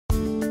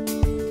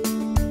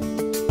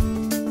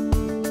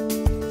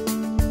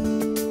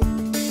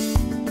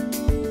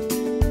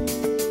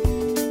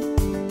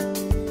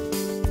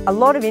A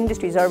lot of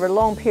industries over a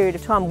long period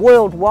of time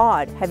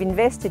worldwide have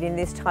invested in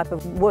this type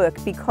of work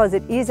because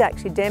it is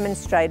actually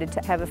demonstrated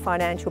to have a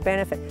financial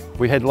benefit.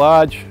 We had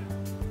large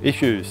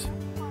issues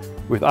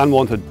with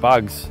unwanted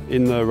bugs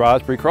in the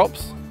raspberry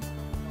crops,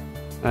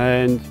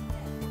 and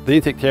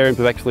the insectariums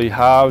have actually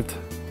halved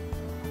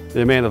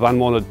the amount of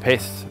unwanted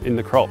pests in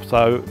the crop.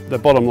 So the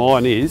bottom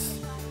line is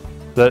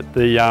that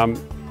the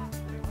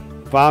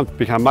farms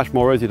become much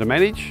more easy to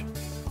manage,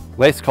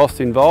 less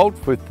costs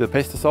involved with the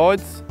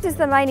pesticides. This is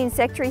the main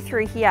insectary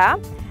through here,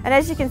 and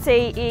as you can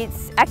see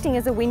it's acting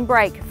as a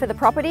windbreak for the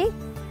property.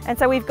 And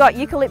so we've got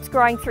eucalypts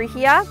growing through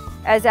here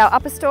as our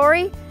upper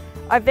story.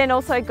 I've then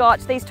also got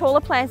these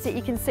taller plants that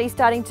you can see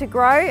starting to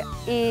grow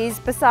is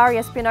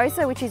Bossaria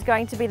spinosa, which is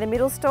going to be the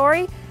middle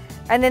story.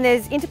 And then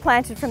there's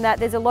interplanted from that,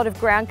 there's a lot of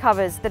ground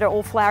covers that are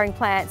all flowering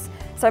plants.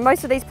 So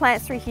most of these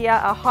plants through here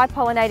are high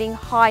pollinating,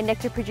 high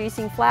nectar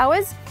producing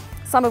flowers,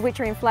 some of which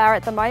are in flower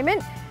at the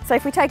moment. So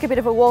if we take a bit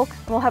of a walk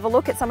and we'll have a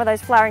look at some of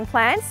those flowering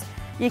plants,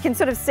 you can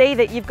sort of see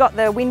that you've got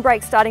the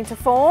windbreak starting to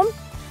form.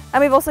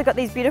 And we've also got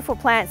these beautiful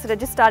plants that are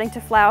just starting to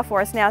flower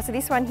for us now. So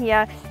this one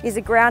here is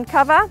a ground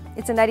cover,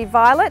 it's a native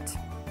violet.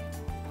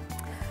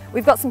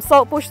 We've got some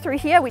saltbush through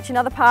here, which in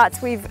other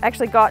parts we've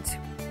actually got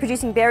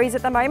producing berries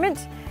at the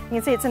moment. You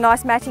can see it's a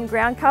nice matching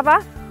ground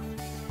cover.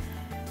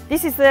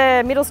 This is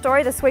the middle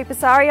story, the sweet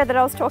Bossaria that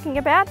I was talking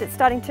about, that's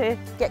starting to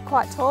get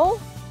quite tall.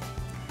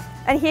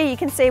 And here you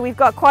can see we've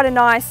got quite a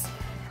nice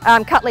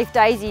cutleaf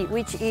daisy,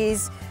 which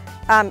is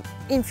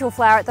in full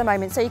flower at the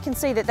moment. So you can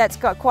see that that's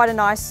got quite a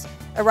nice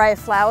array of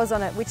flowers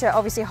on it, which are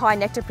obviously high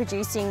nectar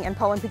producing and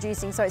pollen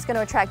producing, so it's going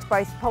to attract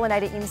both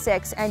pollinator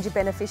insects and your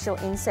beneficial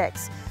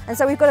insects. And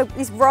so we've got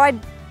this wide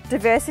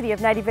diversity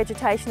of native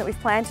vegetation that we've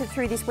planted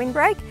through this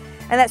windbreak,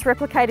 and that's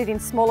replicated in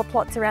smaller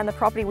plots around the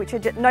property, which are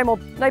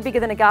no bigger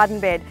than a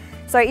garden bed.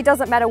 So it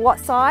doesn't matter what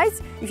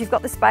size, if you've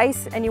got the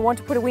space and you want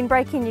to put a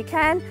windbreak in, you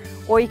can,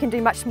 or you can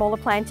do much smaller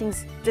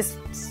plantings, just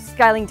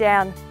scaling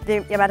down the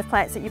amount of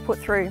plants that you put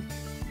through.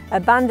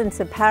 Abundance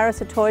of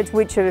parasitoids,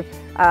 which are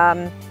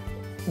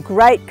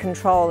great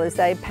controllers.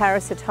 They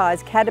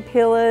parasitise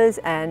caterpillars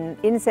and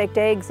insect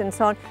eggs and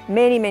so on.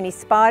 Many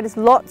spiders,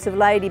 lots of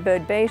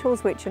ladybird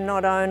beetles, which are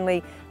not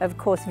only, of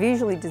course,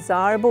 visually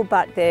desirable,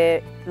 but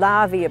their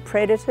larvae are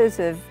predators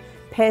of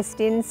pest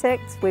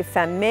insects. We've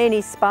found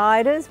many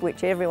spiders,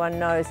 which everyone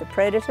knows are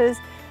predators.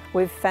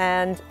 We've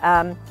found,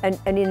 and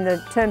in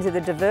the terms of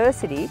the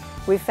diversity,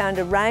 we've found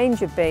a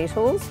range of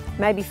beetles,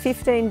 maybe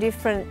 15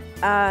 different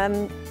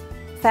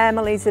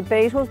families of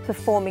beetles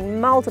performing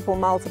multiple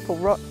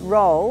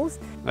roles.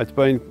 It's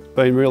been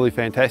really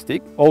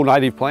fantastic. All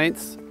native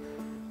plants,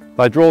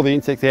 they draw the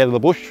insects out of the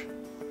bush,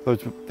 so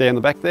it's down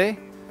the back there,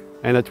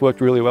 and it's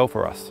worked really well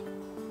for us.